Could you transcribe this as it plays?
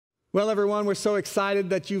Well, everyone, we're so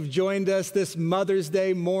excited that you've joined us this Mother's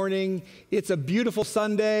Day morning. It's a beautiful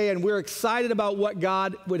Sunday, and we're excited about what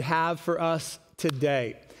God would have for us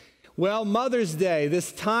today. Well, Mother's Day,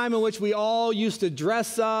 this time in which we all used to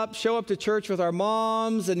dress up, show up to church with our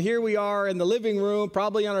moms, and here we are in the living room,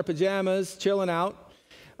 probably on our pajamas, chilling out.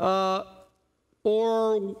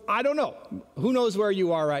 Or I don't know, who knows where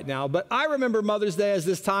you are right now, but I remember Mother's Day as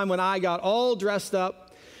this time when I got all dressed up.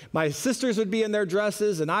 My sisters would be in their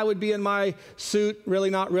dresses, and I would be in my suit, really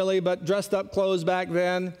not really, but dressed up clothes back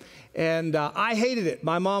then. And I hated it.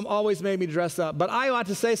 My mom always made me dress up. But I ought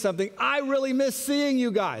to say something. I really miss seeing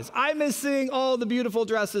you guys. I miss seeing all the beautiful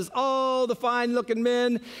dresses, all the fine-looking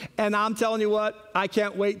men. And I'm telling you what, I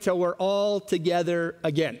can't wait till we're all together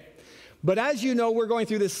again. But as you know, we're going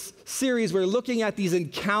through this series. We're looking at these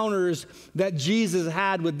encounters that Jesus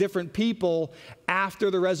had with different people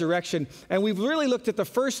after the resurrection. And we've really looked at the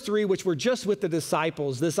first three, which were just with the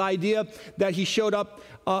disciples. This idea that he showed up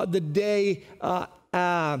the day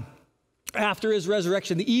after his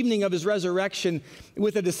resurrection, the evening of his resurrection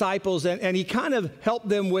with the disciples. And he kind of helped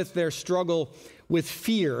them with their struggle with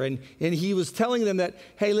fear. And he was telling them that,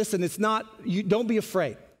 hey, listen, don't be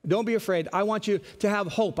afraid. Don't be afraid. I want you to have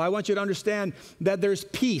hope. I want you to understand that there's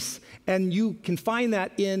peace, and you can find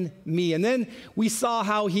that in me. And then we saw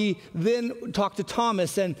how he then talked to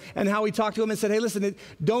Thomas and how he talked to him and said, hey, listen,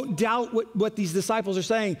 don't doubt what these disciples are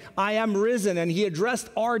saying. I am risen. And he addressed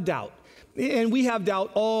our doubt. And we have doubt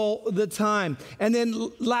all the time. And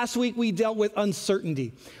then last week we dealt with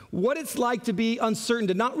uncertainty. What it's like to be uncertain,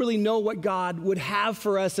 to not really know what God would have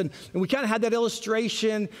for us. And we kind of had that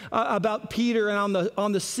illustration about Peter and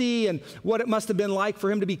on the sea and what it must have been like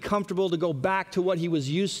for him to be comfortable to go back to what he was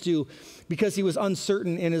used to because he was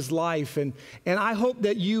uncertain in his life. And I hope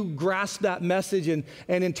that you grasp that message and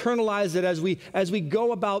internalize it as we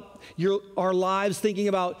go about our lives thinking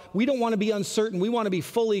about we don't want to be uncertain. We want to be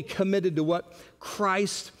fully committed to what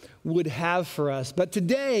Christ would have for us. But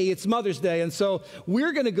today, it's Mother's Day, and so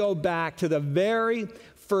we're going to go back to the very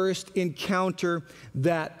first encounter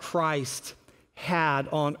that Christ had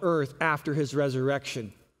on earth after his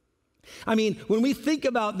resurrection. I mean, when we think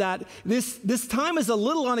about that, this time is a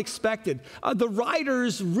little unexpected. The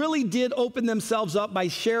writers really did open themselves up by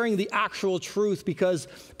sharing the actual truth because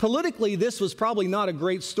politically, this was probably not a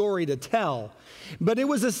great story to tell. But it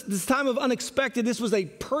was this time of unexpected. This was a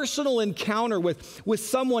personal encounter with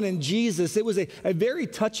someone in Jesus. It was a very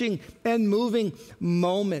touching and moving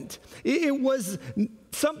moment. It was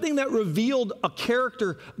something that revealed a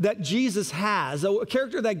character that Jesus has, a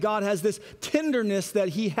character that God has, this tenderness that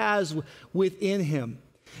he has within him.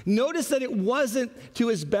 Notice that it wasn't to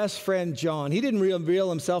his best friend, John. He didn't reveal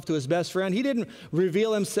himself to his best friend. He didn't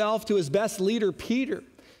reveal himself to his best leader, Peter.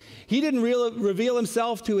 He didn't reveal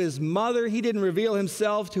himself to his mother. He didn't reveal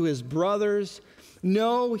himself to his brothers.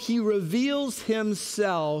 No, he reveals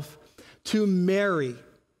himself to Mary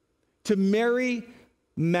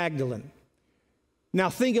Magdalene. Now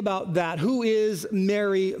think about that. Who is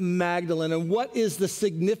Mary Magdalene, and what is the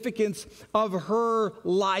significance of her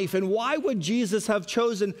life, and why would Jesus have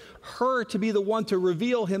chosen her to be the one to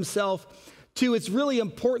reveal himself to? It's really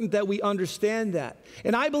important that we understand that.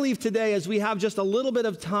 And I believe today, as we have just a little bit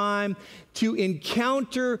of time to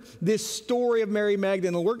encounter this story of Mary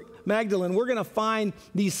Magdalene, we're going to find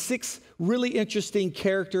these 6 really interesting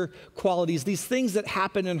character qualities, these things that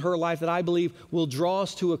happen in her life that I believe will draw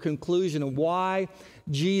us to a conclusion of why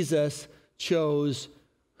Jesus chose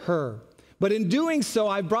her. But in doing so,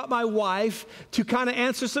 I brought my wife to kind of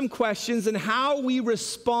answer some questions and how we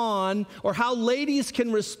respond, or how ladies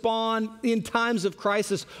can respond in times of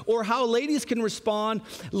crisis, or how ladies can respond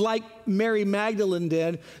like Mary Magdalene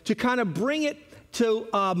did, to kind of bring it to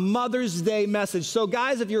a Mother's Day message. So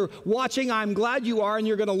guys, if you're watching, I'm glad you are, and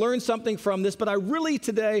you're going to learn something from this. But I really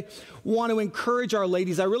today want to encourage our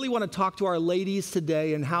ladies. I really want to talk to our ladies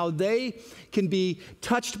today and how they can be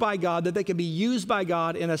touched by God, that they can be used by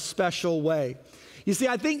God in a special way. You see,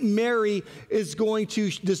 I think Mary is going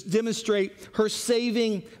to just demonstrate her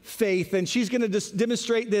saving faith, and she's going to just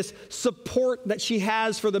demonstrate this support that she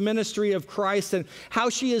has for the ministry of Christ, and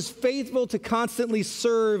how she is faithful to constantly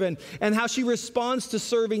serve, and how she responds to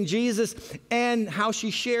serving Jesus, and how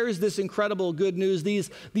she shares this incredible good news,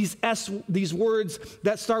 these words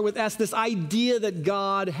that start with S, this idea that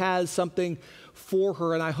God has something for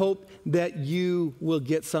her, and I hope that you will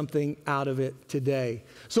get something out of it today.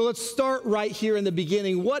 So let's start right here in the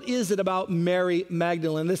beginning. What is it about Mary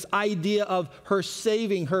Magdalene, this idea of her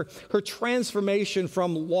saving, her transformation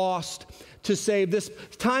from lost to save, this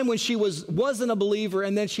time when she wasn't a believer,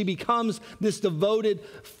 and then she becomes this devoted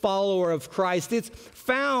follower of Christ. It's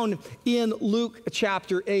found in Luke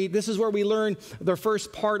chapter 8. This is where we learn the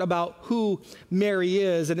first part about who Mary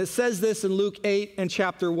is. And it says this in Luke 8 and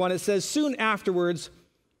chapter 1. It says, soon afterwards,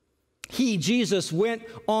 he, Jesus, went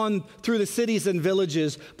on through the cities and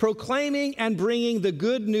villages, proclaiming and bringing the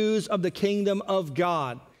good news of the kingdom of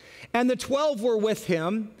God. And the 12 were with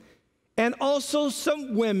him, and also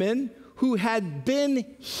some women who had been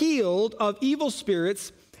healed of evil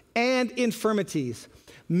spirits and infirmities.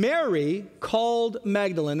 Mary, called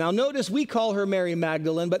Magdalene. Now notice we call her Mary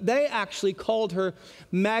Magdalene, but they actually called her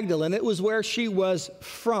Magdalene. It was where she was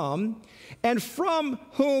from, and from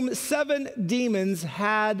whom 7 demons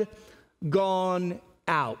had gone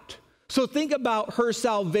out. So think about her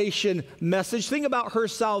salvation message. Think about her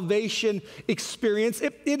salvation experience.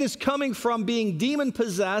 It is coming from being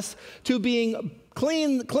demon-possessed to being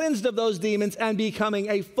cleansed of those demons and becoming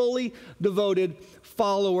a fully devoted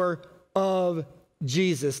follower of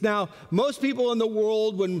Jesus. Now, most people in the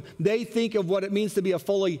world, when they think of what it means to be a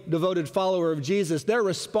fully devoted follower of Jesus, their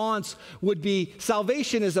response would be,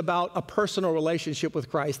 salvation is about a personal relationship with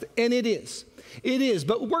Christ. And it is. It is.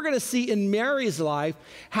 But we're going to see in Mary's life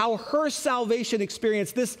how her salvation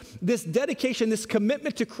experience, this dedication, this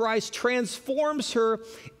commitment to Christ transforms her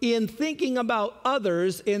in thinking about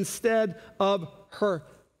others instead of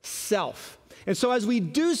herself. And so as we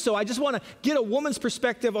do so, I just want to get a woman's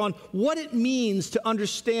perspective on what it means to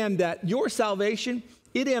understand that your salvation,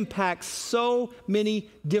 it impacts so many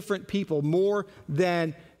different people more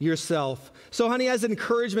than yourself. So honey, as an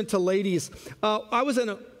encouragement to ladies, I was going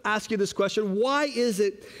to ask you this question. Why is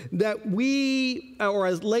it that we, or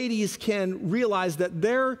as ladies, can realize that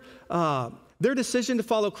their decision to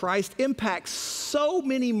follow Christ impacts so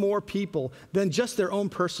many more people than just their own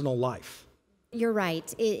personal life? You're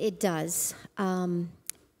right. It does. And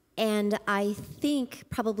I think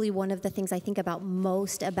probably one of the things I think about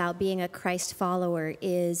most about being a Christ follower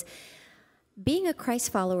is being a Christ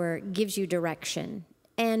follower gives you direction.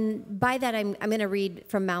 And by that, I'm going to read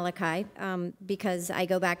from Malachi because I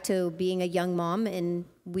go back to being a young mom, and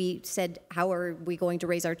we said, how are we going to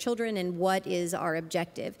raise our children, and what is our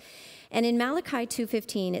objective? And in Malachi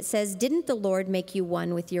 2:15, it says, didn't the Lord make you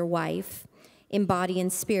one with your wife? In body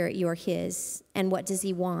and spirit, you are his. And what does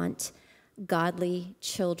he want? Godly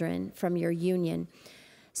children from your union.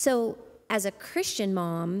 So as a Christian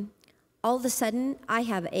mom, all of a sudden, I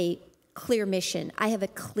have a clear mission. I have a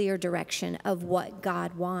clear direction of what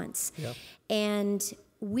God wants. Yep. And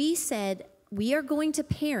we said, we are going to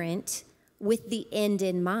parent with the end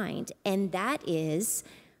in mind. And that is,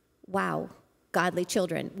 wow, godly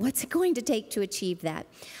children. What's it going to take to achieve that?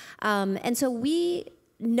 And so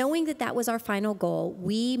knowing that that was our final goal,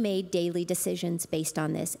 we made daily decisions based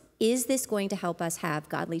on this. Is this going to help us have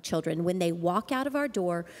godly children? When they walk out of our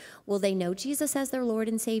door, will they know Jesus as their Lord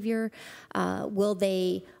and Savior? Will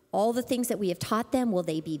they, all the things that we have taught them, will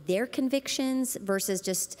they be their convictions versus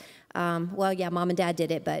just, well, yeah, mom and dad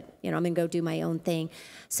did it, but I'm going to go do my own thing.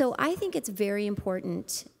 So I think it's very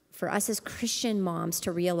important for us as Christian moms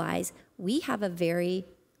to realize we have a very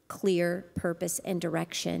clear purpose and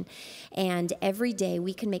direction. And every day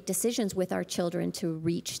we can make decisions with our children to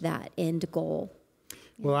reach that end goal.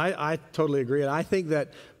 Well, I totally agree. And I think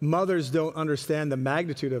that mothers don't understand the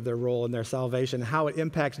magnitude of their role in their salvation, how it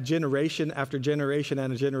impacts generation after generation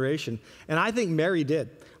and a generation. And I think Mary did.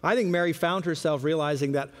 I think Mary found herself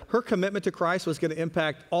realizing that her commitment to Christ was going to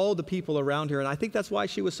impact all the people around her. And I think that's why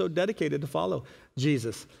she was so dedicated to follow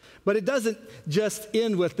Jesus. But it doesn't just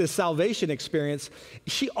end with this salvation experience.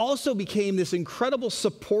 She also became this incredible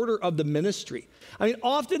supporter of the ministry. I mean,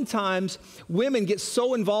 oftentimes women get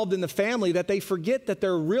so involved in the family that they forget that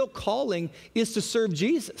their real calling is to serve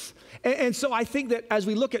Jesus. And so I think that as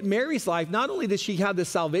we look at Mary's life, not only did she have this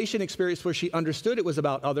salvation experience where she understood it was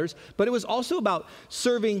about others, but it was also about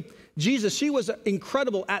serving Jesus. She was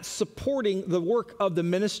incredible at supporting the work of the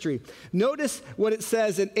ministry. Notice what it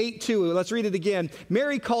says in 8:2. Let's read it again.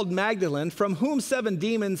 Mary called Magdalene, from whom 7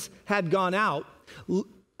 demons had gone out,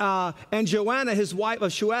 and Joanna, his wife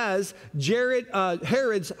of Shuaz,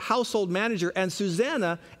 Herod's household manager, and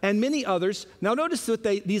Susanna, and many others. Now notice what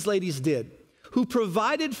these ladies did, who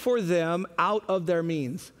provided for them out of their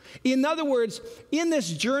means. In other words, in this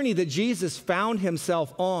journey that Jesus found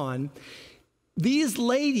himself on, these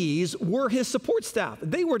ladies were his support staff.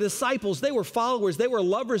 They were disciples, they were followers, they were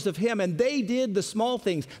lovers of him, and they did the small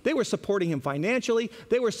things. They were supporting him financially.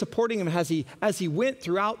 They were supporting him as he went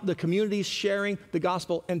throughout the communities, sharing the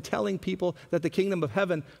gospel and telling people that the kingdom of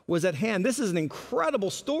heaven was at hand. This is an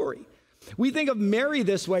incredible story. We think of Mary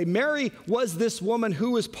this way. Mary was this woman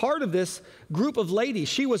who was part of this group of ladies.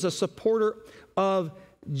 She was a supporter of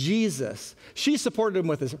Jesus. She supported him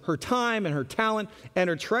with her time and her talent and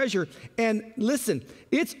her treasure. And listen,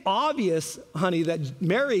 it's obvious, honey, that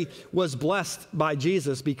Mary was blessed by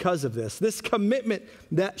Jesus because of this commitment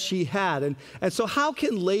that she had. And so how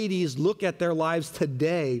can ladies look at their lives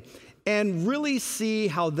today and really see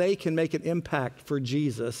how they can make an impact for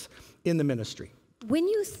Jesus in the ministry? When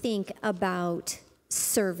you think about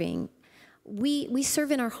serving, we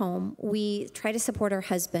serve in our home. We try to support our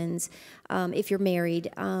husbands. If you're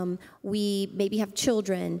married, we maybe have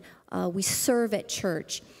children. We serve at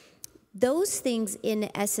church. Those things, in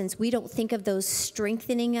essence, we don't think of those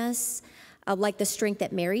strengthening us like the strength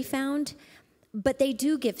that Mary found, but they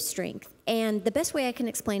do give strength. And the best way I can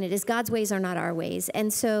explain it is God's ways are not our ways.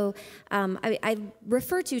 And so I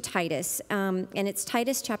refer to Titus, and it's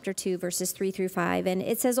Titus chapter 2, verses 3 through 5. And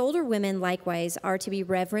it says, older women likewise are to be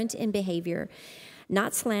reverent in behavior,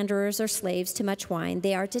 not slanderers or slaves to much wine.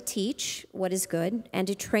 They are to teach what is good and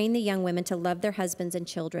to train the young women to love their husbands and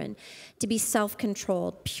children, to be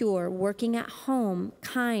self-controlled, pure, working at home,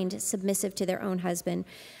 kind, submissive to their own husband,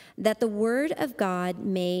 that the word of God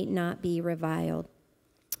may not be reviled,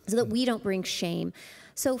 so that we don't bring shame.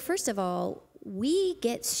 So first of all, we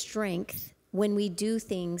get strength when we do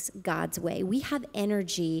things God's way. We have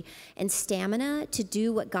energy and stamina to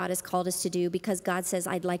do what God has called us to do because God says,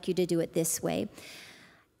 I'd like you to do it this way.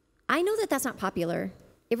 I know that that's not popular.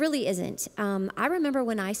 It really isn't. I remember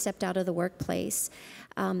when I stepped out of the workplace,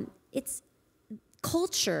 it's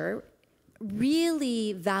culture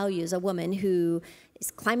really values a woman who is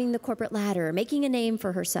climbing the corporate ladder, making a name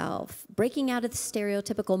for herself, breaking out of the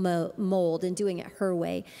stereotypical mold and doing it her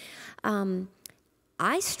way.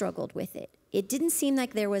 I struggled with it. It didn't seem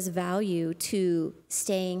like there was value to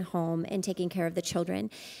staying home and taking care of the children.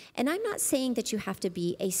 And I'm not saying that you have to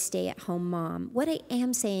be a stay-at-home mom. What I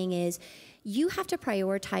am saying is you have to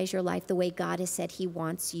prioritize your life the way God has said he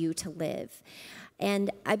wants you to live. And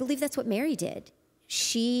I believe that's what Mary did.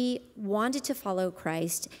 She wanted to follow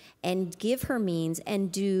Christ and give her means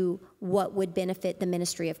and do what would benefit the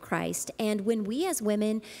ministry of Christ. And when we as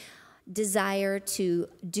women desire to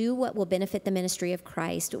do what will benefit the ministry of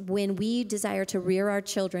Christ, when we desire to rear our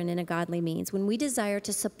children in a godly means, when we desire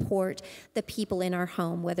to support the people in our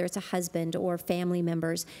home, whether it's a husband or family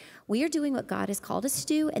members, we are doing what God has called us to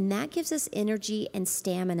do, and that gives us energy and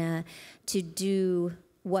stamina to do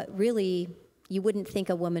what really you wouldn't think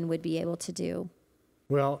a woman would be able to do.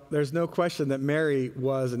 Well, there's no question that Mary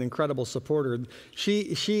was an incredible supporter. She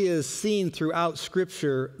is seen throughout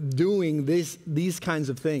Scripture doing these kinds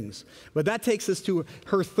of things. But that takes us to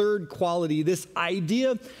her third quality, this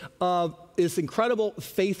idea of this incredible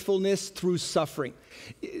faithfulness through suffering.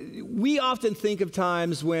 We often think of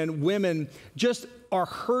times when women just are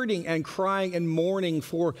hurting and crying and mourning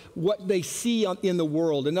for what they see in the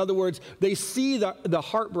world. In other words, they see the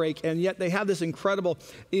heartbreak, and yet they have this incredible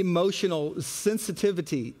emotional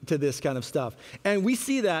sensitivity to this kind of stuff. And we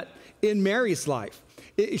see that in Mary's life.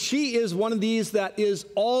 She is one of these that is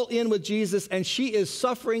all in with Jesus, and she is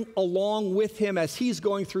suffering along with him as he's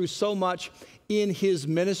going through so much in his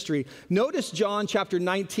ministry. Notice John chapter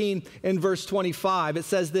 19 and verse 25. It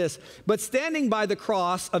says this, but standing by the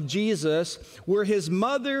cross of Jesus were his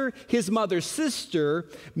mother's sister,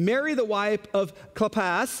 Mary the wife of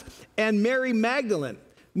Clopas, and Mary Magdalene.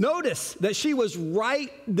 Notice that she was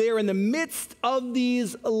right there in the midst of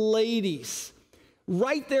these ladies.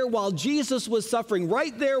 Right there while Jesus was suffering,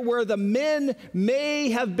 right there where the men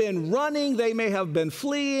may have been running, they may have been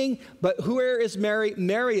fleeing, but where is Mary?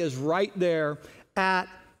 Mary is right there at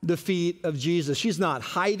the feet of Jesus. She's not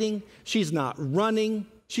hiding, she's not running,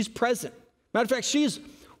 she's present. Matter of fact, she's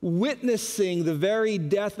witnessing the very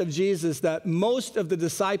death of Jesus that most of the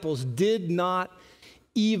disciples did not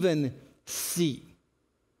even see.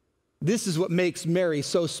 This is what makes Mary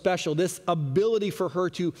so special, this ability for her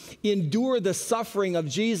to endure the suffering of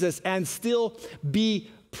Jesus and still be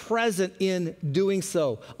present in doing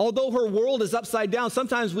so. Although her world is upside down,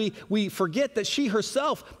 sometimes we forget that she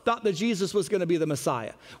herself thought that Jesus was going to be the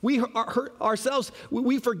Messiah. We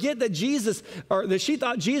forget that she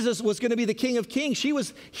thought Jesus was going to be the King of Kings. He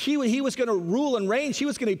was going to rule and reign. She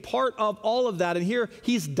was going to be part of all of that. And here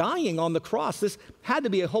he's dying on the cross. This had to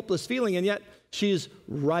be a hopeless feeling, and yet she's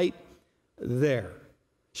right there.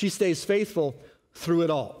 She stays faithful through it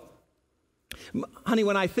all. Honey,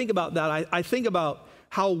 when I think about that, I think about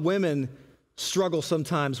how women struggle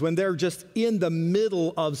sometimes when they're just in the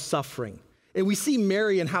middle of suffering. And we see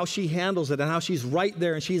Mary and how she handles it and how she's right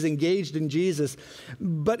there and she's engaged in Jesus.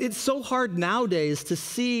 But it's so hard nowadays to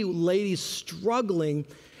see ladies struggling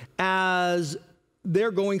as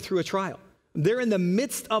they're going through a trial. They're in the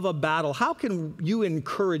midst of a battle. How can you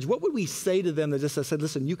encourage? What would we say to them that just said,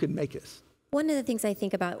 listen, you can make this? One of the things I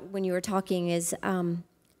think about when you were talking is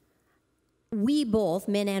we both,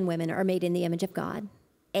 men and women, are made in the image of God.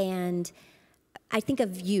 And I think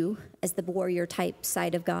of you as the warrior type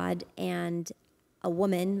side of God, and a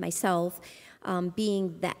woman, myself,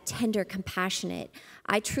 being that tender, compassionate.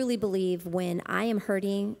 I truly believe when I am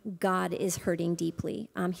hurting, God is hurting deeply.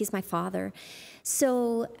 He's my Father.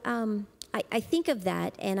 So I think of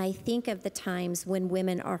that, and I think of the times when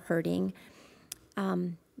women are hurting.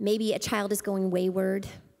 Maybe a child is going wayward.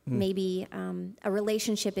 Maybe a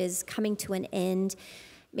relationship is coming to an end.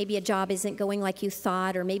 Maybe a job isn't going like you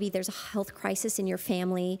thought, or maybe there's a health crisis in your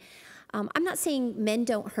family. I'm not saying men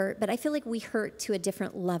don't hurt, but I feel like we hurt to a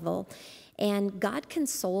different level. And God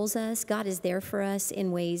consoles us. God is there for us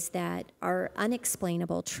in ways that are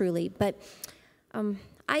unexplainable, truly. But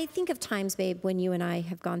I think of times, babe, when you and I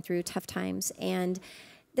have gone through tough times, and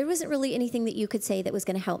there wasn't really anything that you could say that was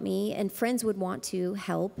going to help me, and friends would want to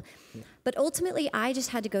help. But ultimately, I just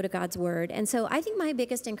had to go to God's word. And so I think my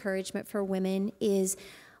biggest encouragement for women is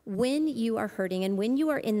when you are hurting and when you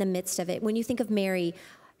are in the midst of it, when you think of Mary,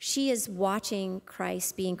 she is watching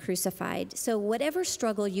Christ being crucified. So whatever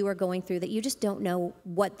struggle you are going through that you just don't know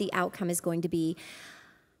what the outcome is going to be,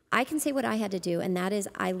 I can say what I had to do, and that is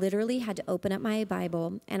I literally had to open up my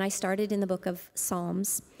Bible, and I started in the book of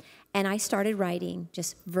Psalms, and I started writing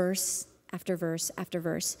just verse after verse after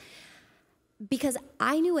verse, because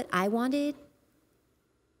I knew what I wanted,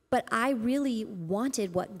 but I really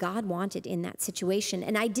wanted what God wanted in that situation,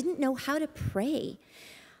 and I didn't know how to pray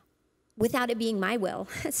without it being my will.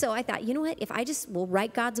 So I thought, you know what, if I just will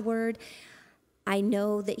write God's word, I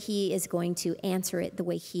know that he is going to answer it the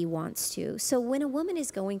way he wants to. So when a woman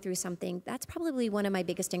is going through something, that's probably one of my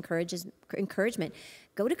biggest encouragement.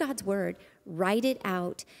 Go to God's word, write it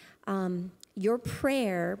out. Your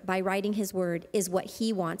prayer by writing his word is what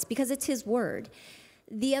he wants because it's his word.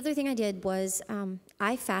 The other thing I did was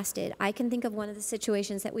I fasted. I can think of one of the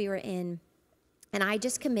situations that we were in, and I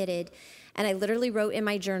just committed, and I literally wrote in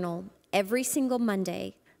my journal every single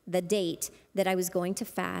Monday the date that I was going to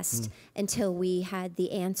fast until we had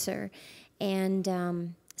the answer.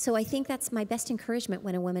 And so I think that's my best encouragement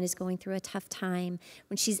when a woman is going through a tough time.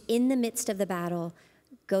 When she's in the midst of the battle,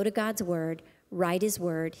 go to God's word, write his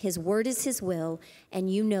word. His word is his will,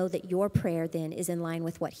 and you know that your prayer then is in line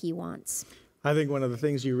with what he wants. I think one of the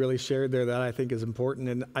things you really shared there that I think is important,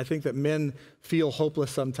 and I think that men feel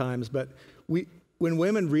hopeless sometimes, but when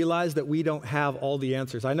women realize that we don't have all the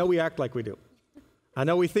answers, I know we act like we do. I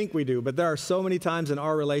know we think we do, but there are so many times in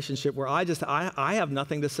our relationship where I have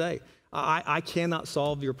nothing to say. I cannot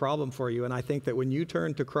solve your problem for you. And I think that when you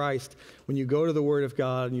turn to Christ, when you go to the Word of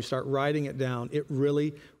God and you start writing it down, it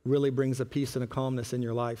really, really brings a peace and a calmness in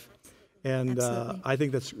your life. And I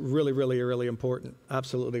think that's really, really, really important.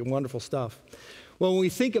 Absolutely. Wonderful stuff. Well, when we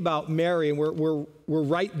think about Mary, and we're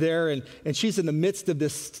right there, and she's in the midst of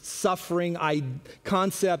this suffering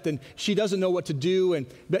concept, and she doesn't know what to do,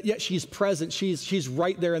 but yet she's present. She's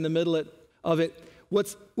right there in the middle of it.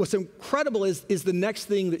 What's incredible is the next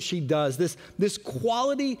thing that she does, this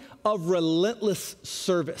quality of relentless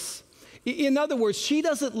service. In other words, she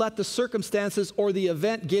doesn't let the circumstances or the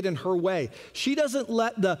event get in her way. She doesn't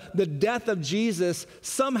let the death of Jesus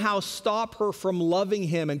somehow stop her from loving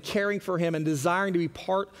him and caring for him and desiring to be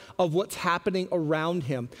part of what's happening around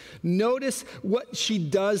him. Notice what she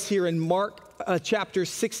does here in Mark chapter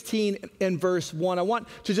 16 and verse 1. I want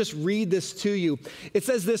to just read this to you. It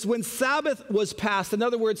says this: when Sabbath was passed, in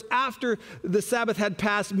other words, after the Sabbath had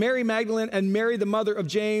passed, Mary Magdalene and Mary, the mother of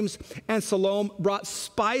James and Salome, brought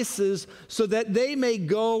spices so that they may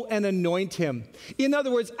go and anoint him. In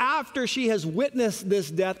other words, after she has witnessed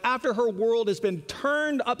this death, after her world has been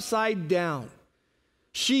turned upside down,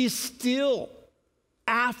 she still,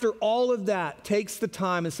 after all of that, takes the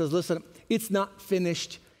time and says, listen, it's not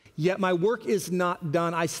finished yet. My work is not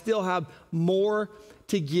done. I still have more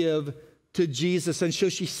to give to Jesus. And so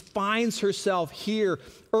she finds herself here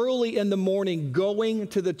early in the morning going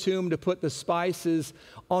to the tomb to put the spices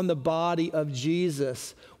on the body of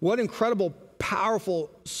Jesus. What incredible,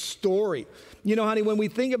 powerful story. You know, honey, when we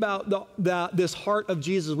think about this heart of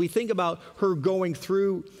Jesus, we think about her going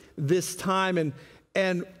through this time,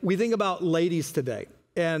 and we think about ladies today.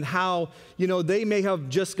 And how, you know, they may have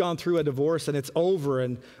just gone through a divorce and it's over,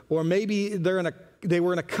 or maybe they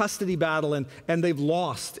were in a custody battle and they've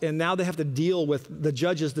lost, and now they have to deal with the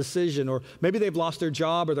judge's decision, or maybe they've lost their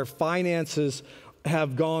job or their finances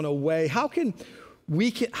have gone away. How can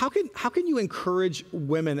you encourage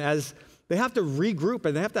women as They have to regroup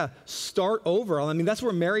and they have to start over. I mean, that's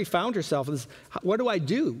where Mary found herself. What do I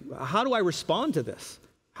do? How do I respond to this?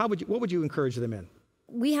 What would you encourage them in?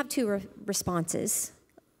 We have two responses.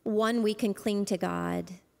 One, we can cling to God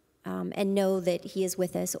and know that he is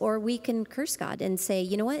with us, or we can curse God and say,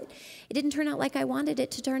 you know what? It didn't turn out like I wanted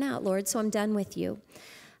it to turn out, Lord, so I'm done with you.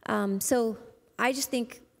 So I just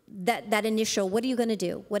think that initial, what are you going to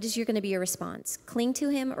do? What is going to be your response? Cling to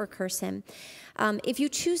him or curse him? If you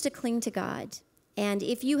choose to cling to God, and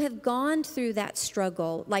if you have gone through that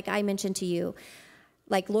struggle, like I mentioned to you,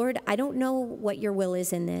 like, Lord, I don't know what your will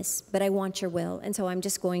is in this, but I want your will. And so I'm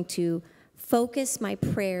just going to focus my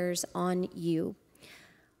prayers on you.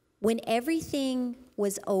 When everything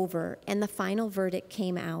was over and the final verdict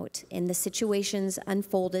came out and the situations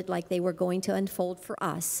unfolded like they were going to unfold for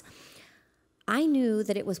us, I knew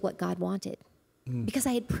that it was what God wanted because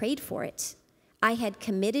I had prayed for it. I had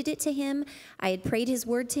committed it to him. I had prayed his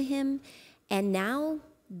word to him. And now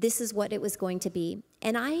this is what it was going to be.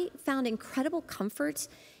 And I found incredible comfort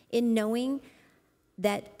in knowing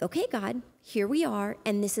that, okay, God, here we are,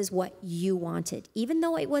 and this is what you wanted, even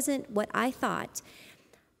though it wasn't what I thought.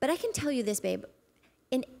 But I can tell you this, babe,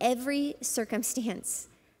 in every circumstance,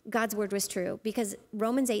 God's word was true, because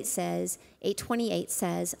Romans 8:28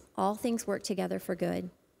 says, all things work together for good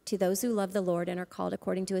to those who love the Lord and are called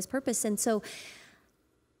according to his purpose. And so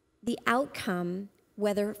the outcome,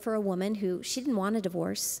 whether for a woman who, she didn't want a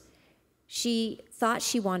divorce, she thought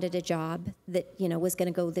she wanted a job that, was going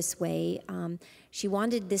to go this way. She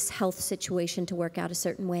wanted this health situation to work out a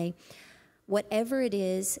certain way. Whatever it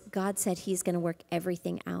is, God said he's going to work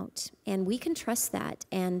everything out. And we can trust that.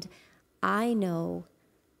 And I know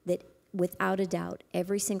that without a doubt,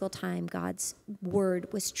 every single time God's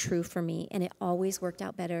word was true for me, and it always worked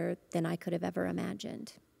out better than I could have ever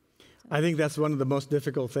imagined. I think that's one of the most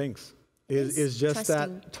difficult things, is just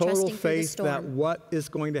that total faith that what is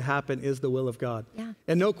going to happen is the will of God. Yeah.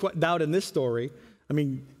 And no doubt in this story, I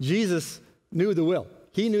mean, Jesus knew the will.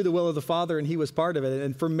 He knew the will of the Father, and he was part of it.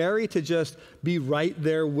 And for Mary to just be right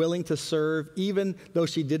there, willing to serve, even though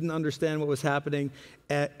she didn't understand what was happening,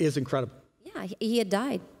 is incredible. Yeah, he had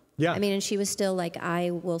died. Yeah. I mean, and she was still like,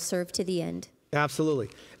 I will serve to the end. Absolutely.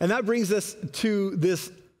 And that brings us to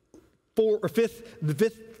this the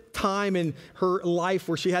fifth time in her life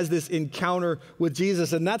where she has this encounter with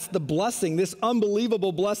Jesus. And that's the blessing, this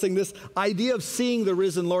unbelievable blessing, this idea of seeing the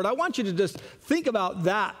risen Lord. I want you to just think about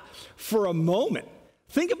that for a moment.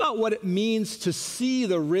 Think about what it means to see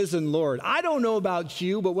the risen Lord. I don't know about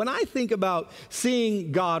you, but when I think about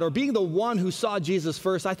seeing God or being the one who saw Jesus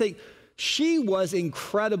first, I think she was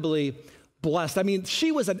incredibly blessed. I mean,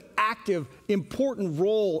 she was an active, important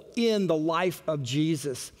role in the life of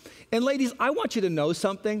Jesus. And ladies, I want you to know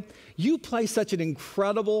something. You play such an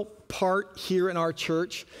incredible part here in our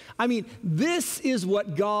church. I mean, this is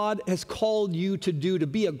what God has called you to do, to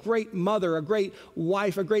be a great mother, a great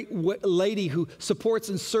wife, a great lady who supports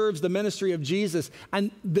and serves the ministry of Jesus. And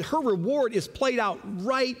her reward is played out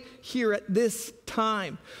right here at this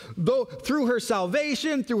time. Though through her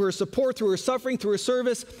salvation, through her support, through her suffering, through her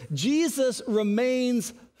service, Jesus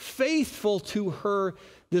remains faithful to her,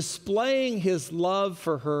 displaying his love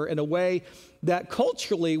for her in a way that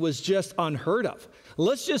culturally was just unheard of.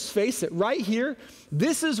 Let's just face it, right here,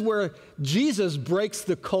 this is where Jesus breaks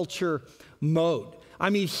the culture mode. I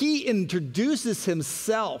mean, he introduces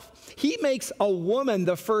himself. He makes a woman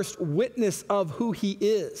the first witness of who he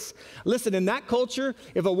is. Listen, in that culture,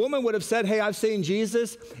 if a woman would have said, hey, I've seen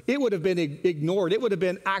Jesus, it would have been ignored. It would have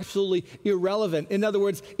been absolutely irrelevant. In other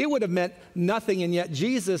words, it would have meant nothing. And yet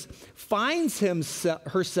Jesus finds himself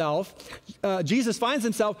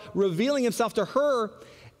revealing himself to her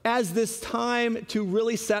as this time to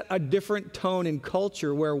really set a different tone in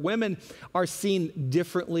culture where women are seen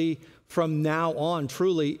differently from now on,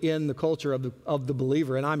 truly in the culture of the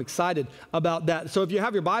believer. And I'm excited about that. So if you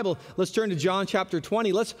have your Bible, let's turn to John chapter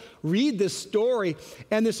 20. Let's read this story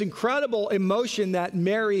and this incredible emotion that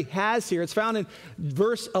Mary has here. It's found in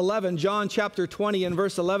verse 11, John chapter 20 and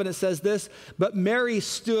verse 11. It says this, but Mary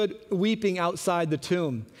stood weeping outside the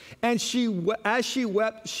tomb. And as she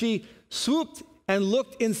wept, she swooped and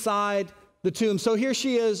looked inside the tomb. So here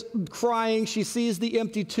she is crying. She sees the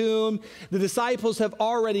empty tomb. The disciples have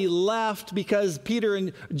already left because Peter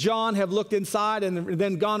and John have looked inside and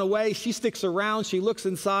then gone away. She sticks around. She looks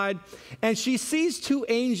inside and she sees two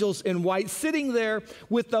angels in white sitting there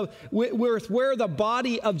with where the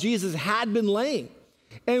body of Jesus had been laying,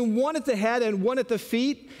 and one at the head and one at the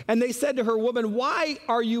feet. And they said to her, woman, why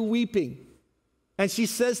are you weeping? And she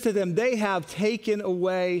says to them, they have taken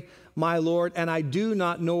away my Lord, and I do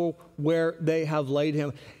not know where they have laid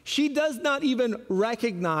him. She does not even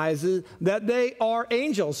recognize that they are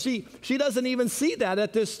angels. She doesn't even see that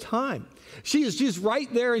at this time. She's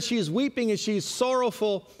right there, and she's weeping, and she's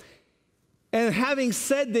sorrowful. And having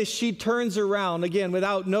said this, she turns around, again,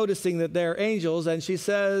 without noticing that they're angels, and she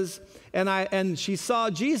says, and she saw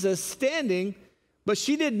Jesus standing, but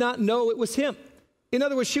she did not know it was him. In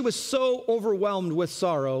other words, she was so overwhelmed with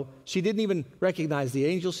sorrow, she didn't even recognize the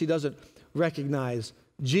angel. She doesn't recognize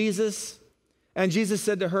Jesus. And Jesus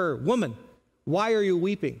said to her, woman, why are you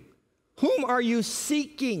weeping? Whom are you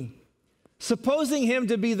seeking? Supposing him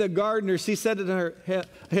to be the gardener, she said to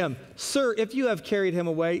him, sir, if you have carried him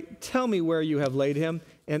away, tell me where you have laid him,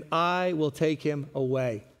 and I will take him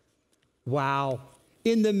away. Wow.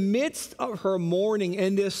 In the midst of her mourning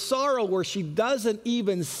and this sorrow where she doesn't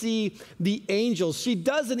even see the angels, she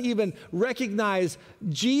doesn't even recognize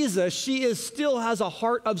Jesus, she still has a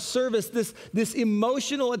heart of service, this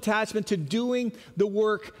emotional attachment to doing the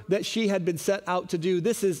work that she had been set out to do.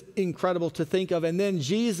 This is incredible to think of. And then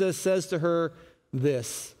Jesus says to her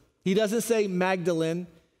this. He doesn't say Magdalene,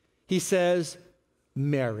 he says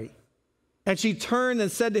Mary. And she turned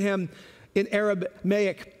and said to him in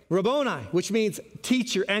Aramaic, Rabboni, which means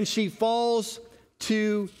teacher, and she falls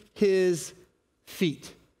to his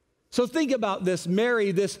feet. So think about this,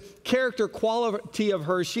 Mary, this character quality of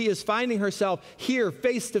hers. She is finding herself here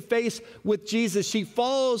face to face with Jesus. She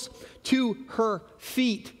falls to her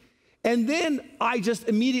feet. And then I just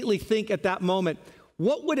immediately think at that moment,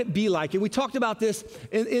 what would it be like? And we talked about this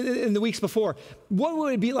in the weeks before. What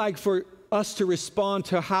would it be like for us to respond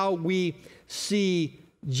to how we see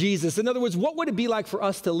Jesus? In other words, what would it be like for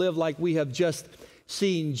us to live like we have just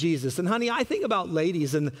seen Jesus? And honey, I think about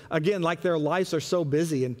ladies, and again, like their lives are so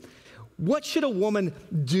busy. And what should a woman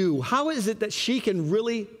do? How is it that she can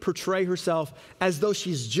really portray herself as though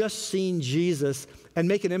she's just seen Jesus and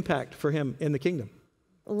make an impact for him in the kingdom?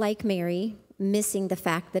 Like Mary, missing the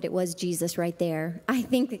fact that it was Jesus right there. I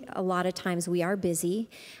think a lot of times we are busy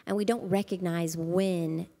and we don't recognize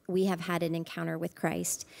when we have had an encounter with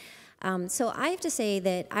Christ. So I have to say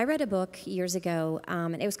that I read a book years ago,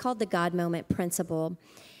 and it was called The God Moment Principle.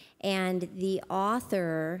 And the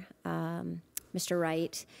author, Mr.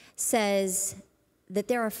 Wright, says that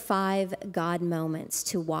there are 5 God moments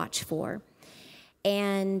to watch for.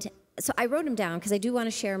 And so I wrote them down because I do want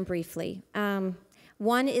to share them briefly.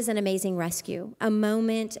 One is an amazing rescue, a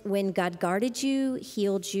moment when God guarded you,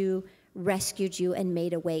 healed you, rescued you, and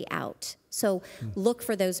made a way out. So look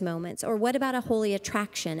for those moments. Or what about a holy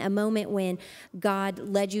attraction, a moment when God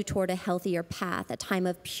led you toward a healthier path, a time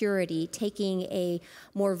of purity, taking a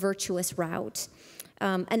more virtuous route.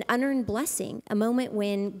 An unearned blessing, a moment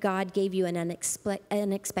when God gave you an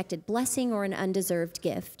unexpected blessing or an undeserved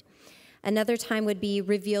gift. Another time would be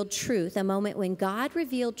revealed truth, a moment when God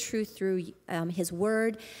revealed truth through his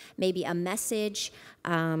word, maybe a message,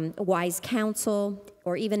 wise counsel,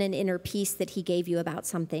 or even an inner peace that he gave you about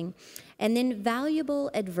something. And then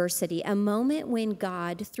valuable adversity, a moment when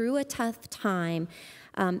God, through a tough time,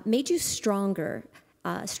 made you stronger,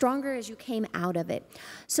 stronger as you came out of it.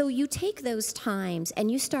 So you take those times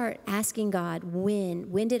and you start asking God,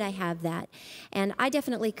 when did I have that? And I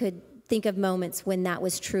definitely could think of moments when that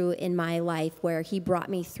was true in my life, where he brought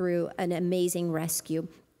me through an amazing rescue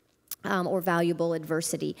or valuable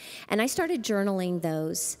adversity. And I started journaling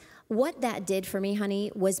those. What that did for me,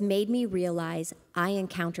 honey, was made me realize I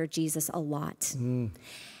encounter Jesus a lot. And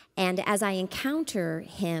as I encounter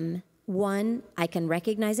him, one, I can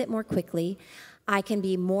recognize it more quickly. I can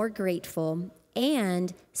be more grateful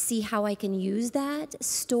and see how I can use that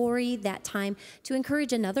story, that time, to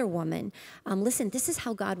encourage another woman. Listen, this is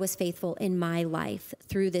how God was faithful in my life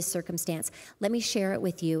through this circumstance. Let me share it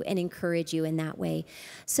with you and encourage you in that way.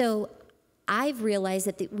 So I've realized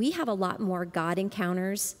that we have a lot more God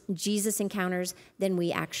encounters, Jesus encounters, than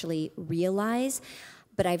we actually realize.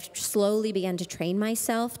 But I've slowly begun to train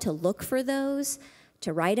myself to look for those,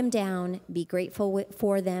 to write them down, be grateful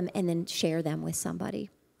for them, and then share them with somebody.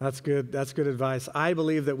 That's good. That's good advice. I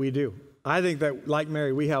believe that we do. I think that, like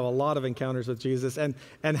Mary, we have a lot of encounters with Jesus, and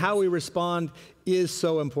how we respond is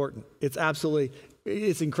so important.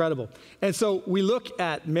 It's incredible. And so we look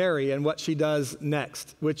at Mary and what she does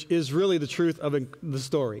next, which is really the truth of the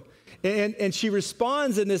story. And she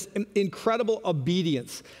responds in this incredible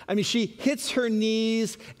obedience. I mean, she hits her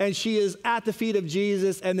knees and she is at the feet of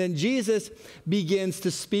Jesus, and then Jesus begins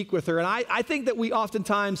to speak with her. And I think that we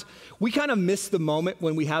oftentimes, we kind of miss the moment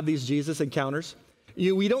when we have these Jesus encounters,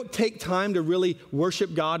 We don't take time to really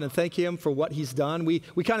worship God and thank him for what he's done. We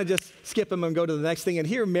kind of just skip him and go to the next thing. And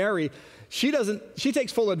here Mary, she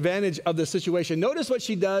takes full advantage of the situation. Notice what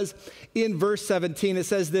she does in verse 17. It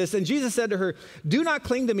says this, and Jesus said to her, do not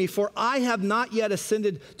cling to me, for I have not yet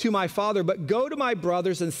ascended to my Father, but go to my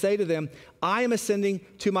brothers and say to them, I am ascending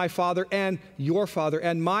to my Father and your Father,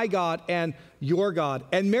 and my God and your God.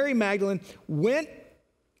 And Mary Magdalene went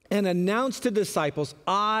and announced to disciples,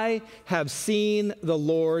 I have seen the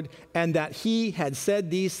Lord, and that he had said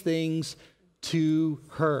these things to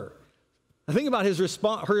her. Now think about her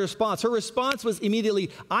response. Her response was immediately,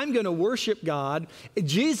 I'm going to worship God.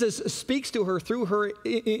 Jesus speaks to her through her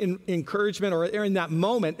encouragement or in that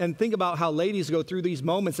moment. And think about how ladies go through these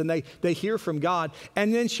moments and they hear from God.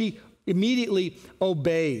 And then she immediately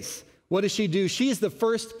obeys. What does she do? She's the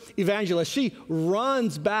first evangelist. She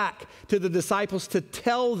runs back to the disciples to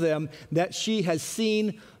tell them that she has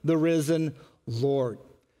seen the risen Lord.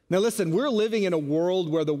 Now listen, we're living in a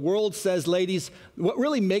world where the world says, ladies, what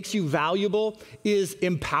really makes you valuable is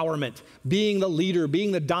empowerment, being the leader,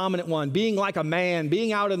 being the dominant one, being like a man,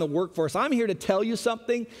 being out in the workforce. I'm here to tell you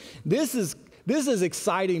something. This is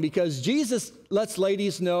exciting because Jesus lets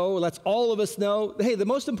ladies know, lets all of us know, hey, the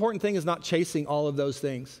most important thing is not chasing all of those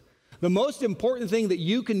things. The most important thing that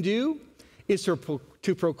you can do is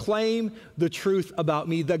to proclaim the truth about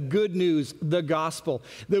me, the good news, the gospel.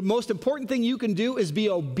 The most important thing you can do is be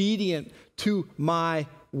obedient to my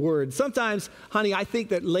word. Sometimes, honey, I think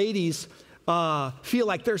that ladies feel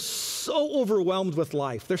like they're so overwhelmed with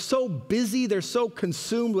life. They're so busy. They're so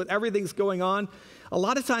consumed with everything's going on. A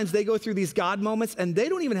lot of times they go through these God moments and they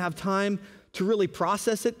don't even have time to really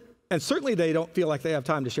process it. And certainly they don't feel like they have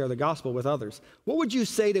time to share the gospel with others. What would you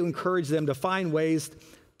say to encourage them to find ways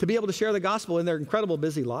to be able to share the gospel in their incredible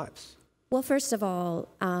busy lives? Well, first of all,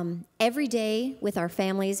 every day with our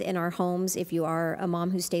families in our homes, if you are a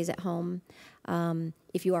mom who stays at home,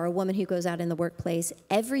 if you are a woman who goes out in the workplace,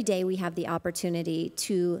 every day we have the opportunity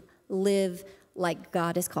to live like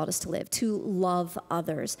God has called us to live, to love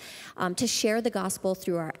others, to share the gospel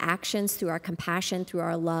through our actions, through our compassion, through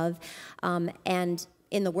our love, and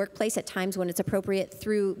in the workplace at times when it's appropriate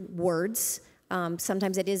through words.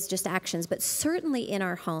 Sometimes it is just actions, but certainly in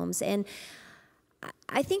our homes. And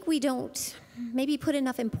I think we don't maybe put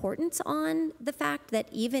enough importance on the fact that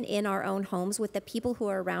even in our own homes with the people who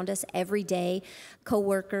are around us every day,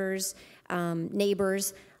 coworkers,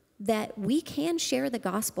 neighbors, that we can share the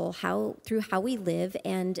gospel through how we live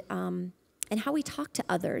and how we talk to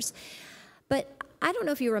others. But I don't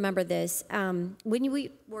know if you remember this. When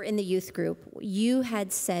we were in the youth group, you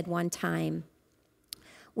had said one time,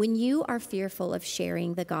 when you are fearful of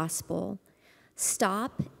sharing the gospel,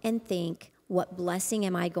 stop and think, what blessing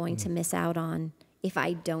am I going to miss out on if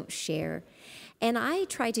I don't share? And I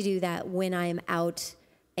try to do that when I'm out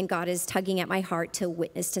and God is tugging at my heart to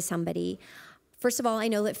witness to somebody. First of all, I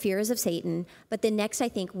know that fear is of Satan, but then next I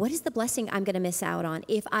think, what is the blessing I'm going to miss out on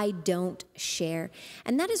if I don't share?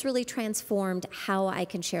 And that has really transformed how I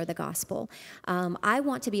can share the gospel. I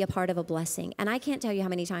want to be a part of a blessing, and I can't tell you how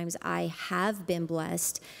many times I have been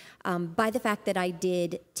blessed by the fact that I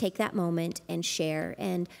did take that moment and share.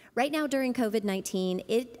 And right now during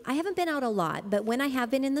COVID-19, I haven't been out a lot, but when I have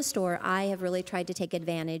been in the store, I have really tried to take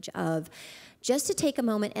advantage of just to take a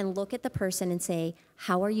moment and look at the person and say,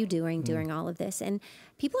 how are you doing during all of this? And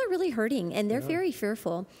people are really hurting, and they're very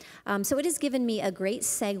fearful. So it has given me a great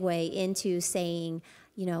segue into saying,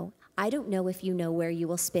 I don't know if you know where you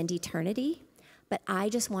will spend eternity, but I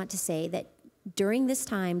just want to say that during this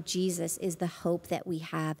time, Jesus is the hope that we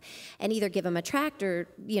have. And either give them a tract or,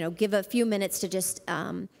 give a few minutes to just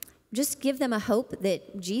give them a hope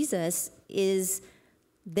that Jesus is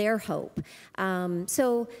their hope.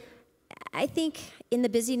 So I think in the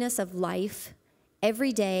busyness of life,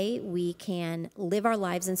 every day we can live our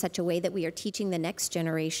lives in such a way that we are teaching the next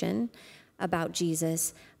generation about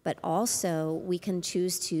Jesus, but also we can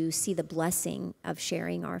choose to see the blessing of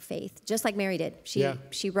sharing our faith, just like Mary did.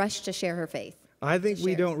 She rushed to share her faith. I think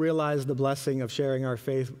we don't realize the blessing of sharing our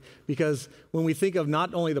faith because when we think of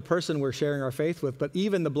not only the person we're sharing our faith with, but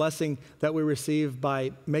even the blessing that we receive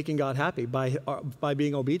by making God happy, by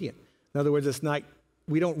being obedient. In other words,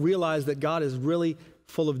 we don't realize that God is really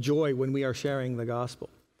full of joy when we are sharing the gospel.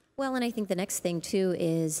 Well, and I think the next thing, too,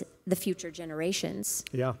 is the future generations.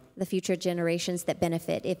 Yeah. The future generations that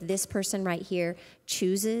benefit. If this person right here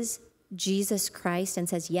chooses Jesus Christ and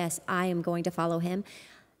says, yes, I am going to follow him,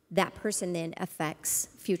 that person then affects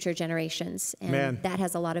future generations. And that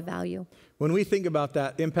has a lot of value. When we think about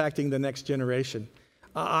that impacting the next generation,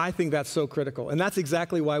 I think that's so critical. And that's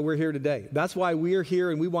exactly why we're here today. That's why we're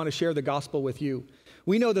here and we want to share the gospel with you.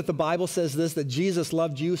 We know that the Bible says this, that Jesus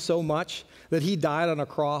loved you so much that he died on a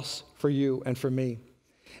cross for you and for me.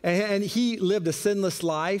 And he lived a sinless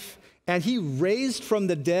life, and he raised from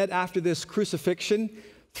the dead after this crucifixion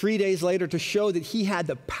 3 days later to show that he had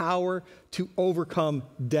the power to overcome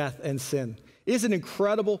death and sin. It is an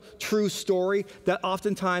incredible, true story that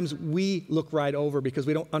oftentimes we look right over because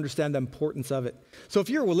we don't understand the importance of it. So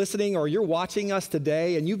if you're listening or you're watching us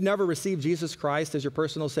today and you've never received Jesus Christ as your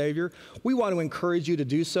personal Savior, we want to encourage you to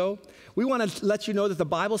do so. We want to let you know that the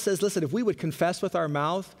Bible says, listen, if we would confess with our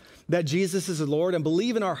mouth that Jesus is the Lord and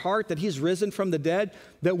believe in our heart that he's risen from the dead,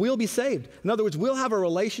 that we'll be saved. In other words, we'll have a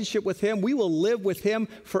relationship with him. We will live with him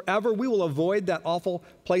forever. We will avoid that awful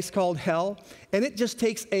place called hell. And it just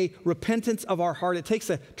takes a repentance of our heart. It takes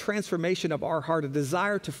a transformation of our heart, a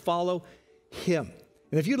desire to follow him.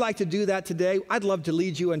 And if you'd like to do that today, I'd love to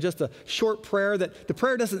lead you in just a short prayer. That the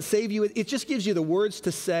prayer doesn't save you. It just gives you the words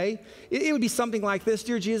to say. It would be something like this.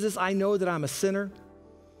 Dear Jesus, I know that I'm a sinner.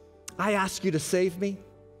 I ask you to save me.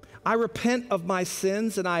 I repent of my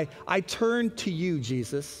sins and I turn to you,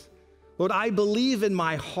 Jesus. Lord, I believe in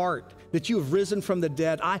my heart that you have risen from the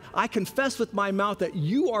dead. I confess with my mouth that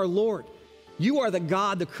you are Lord. You are the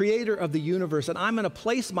God, the creator of the universe, and I'm going to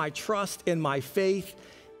place my trust and my faith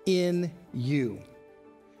in you.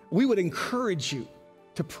 We would encourage you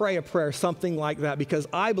to pray a prayer something like that, because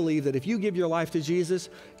I believe that if you give your life to Jesus,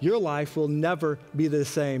 your life will never be the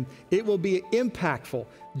same. It will be impactful,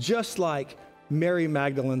 just like Mary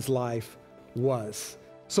Magdalene's life was.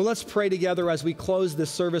 So let's pray together as we close this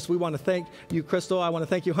service. We want to thank you, Crystal. I want to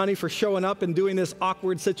thank you, honey, for showing up and doing this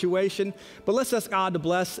awkward situation. But let's ask God to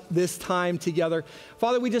bless this time together.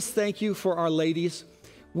 Father, we just thank you for our ladies.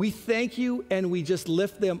 We thank you and we just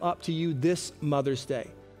lift them up to you this Mother's Day.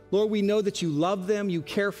 Lord, we know that you love them, you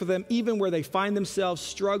care for them, even where they find themselves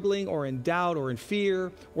struggling or in doubt or in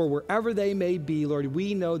fear or wherever they may be. Lord,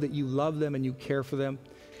 we know that you love them and you care for them.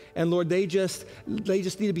 And Lord, they just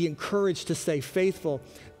need to be encouraged to stay faithful,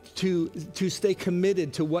 to stay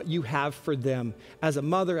committed to what you have for them as a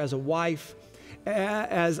mother, as a wife,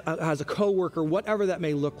 as a coworker, whatever that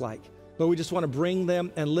may look like. Lord, we just want to bring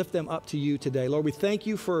them and lift them up to you today. Lord, we thank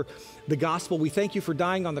you for the gospel. We thank you for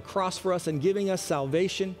dying on the cross for us and giving us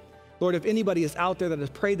salvation. Lord, if anybody is out there that has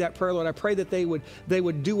prayed that prayer, Lord, I pray that they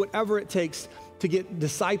would do whatever it takes to get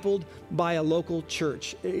discipled by a local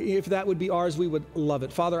church. If that would be ours, we would love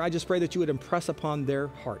it. Father, I just pray that you would impress upon their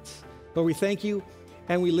hearts. Lord, we thank you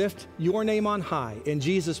and we lift your name on high in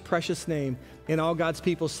Jesus' precious name. And all God's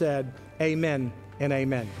people said, amen and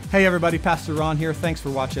amen. Hey everybody, Pastor Ron here. Thanks for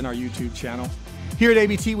watching our YouTube channel. Here at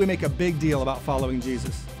ABT, we make a big deal about following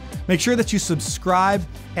Jesus. Make sure that you subscribe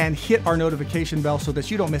and hit our notification bell so that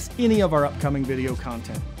you don't miss any of our upcoming video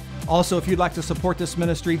content. Also, if you'd like to support this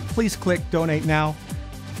ministry, please click Donate Now.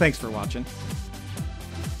 Thanks for watching.